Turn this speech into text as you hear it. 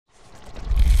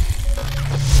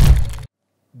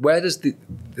where does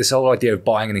this whole idea of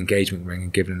buying an engagement ring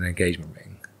and giving an engagement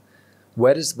ring,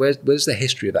 where's the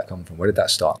history of that come from? Where did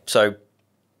that start? So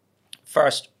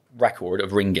first record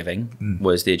of ring giving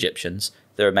was the Egyptians.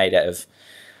 They were made out of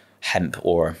hemp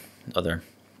or other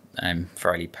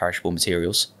fairly perishable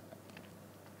materials.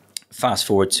 Fast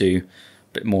forward to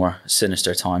a bit more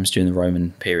sinister times during the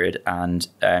Roman period, and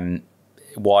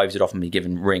wives would often be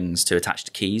given rings to attach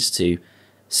to keys to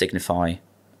signify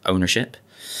ownership,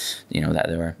 that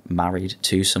they were married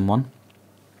to someone.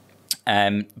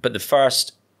 But the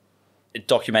first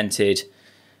documented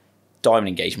diamond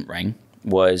engagement ring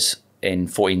was in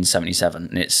 1477,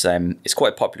 and it's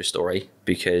quite a popular story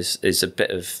because there's a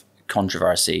bit of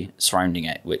controversy surrounding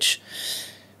it, which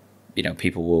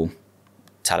people will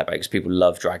tell about because people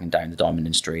love dragging down the diamond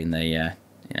industry, and they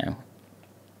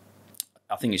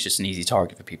I think it's just an easy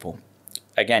target for people.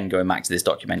 Again, going back to this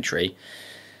documentary,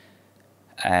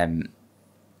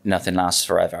 Nothing Lasts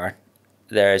Forever,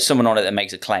 there's someone on it that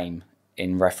makes a claim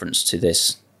in reference to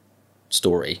this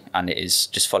story, and it is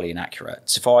just fully inaccurate.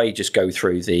 So if I just go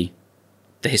through the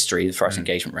history of the first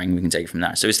engagement ring, we can take it from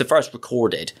there. So it's the first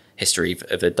recorded history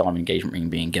of a diamond engagement ring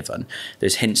being given.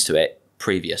 There's hints to it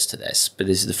previous to this, but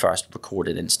this is the first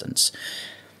recorded instance.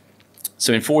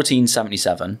 So in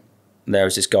 1477, there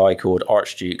was this guy called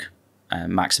Archduke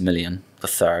Maximilian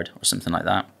III or something like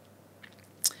that.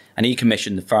 And he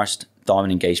commissioned the first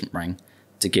diamond engagement ring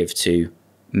to give to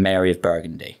Mary of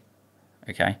Burgundy.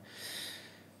 Okay.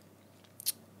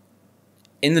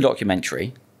 In the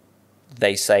documentary,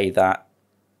 they say that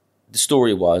the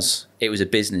story was, it was a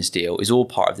business deal. It was all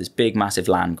part of this big, massive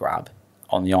land grab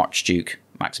on the Archduke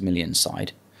Maximilian's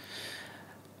side.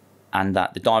 And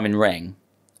that the diamond ring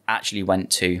actually went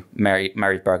to Mary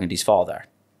of Burgundy's father.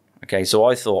 Okay, so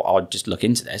I thought I'd just look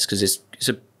into this because it's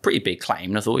a pretty big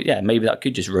claim. And I thought, yeah, maybe that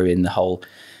could just ruin the whole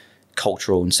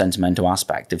cultural and sentimental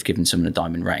aspect of giving someone a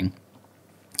diamond ring.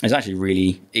 It's actually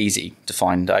really easy to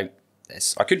find out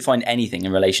this. I couldn't find anything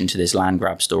in relation to this land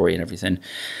grab story and everything.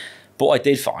 But what I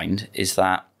did find is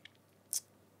that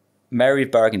Mary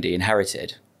of Burgundy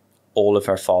inherited all of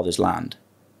her father's land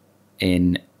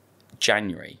in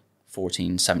January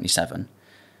 1477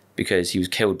 because he was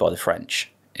killed by the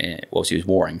French whilst he was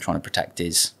warring, trying to protect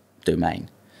his domain.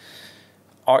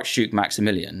 Archduke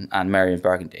Maximilian and Mary of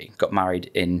Burgundy got married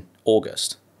in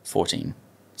August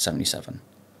 1477.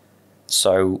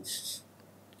 So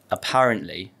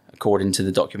apparently, according to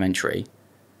the documentary,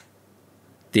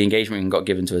 the engagement ring got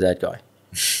given to a dead guy.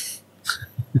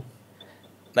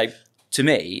 Like, to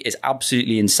me, it's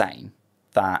absolutely insane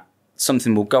that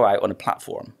something will go out on a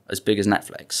platform as big as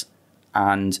Netflix,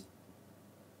 and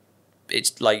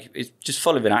it's just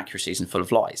full of inaccuracies and full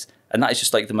of lies. And that is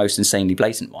just like the most insanely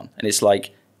blatant one. And it's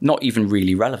like not even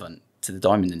really relevant to the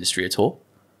diamond industry at all.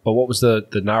 But what was the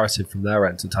narrative from their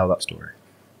end to tell that story?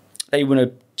 They want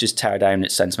to just tear down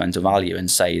its sentimental value and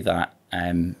say that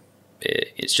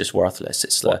it's just worthless.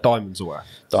 It's what diamonds are worth.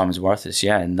 Diamonds are worthless,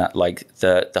 yeah. And that like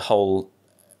the whole,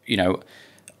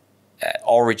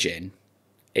 origin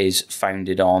is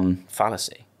founded on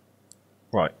fallacy.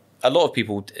 Right. A lot of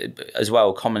people as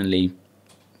well commonly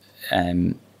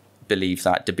believe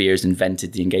that De Beers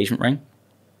invented the engagement ring.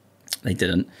 They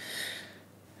didn't.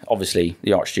 Obviously,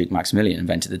 the Archduke Maximilian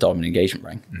invented the diamond engagement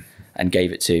ring and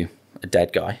gave it to a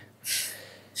dead guy.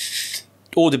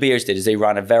 All De Beers did is they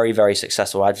ran a very, very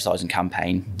successful advertising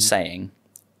campaign saying,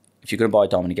 if you're going to buy a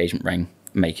diamond engagement ring,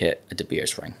 make it a De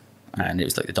Beers ring. And it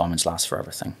was like the diamonds last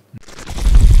forever thing.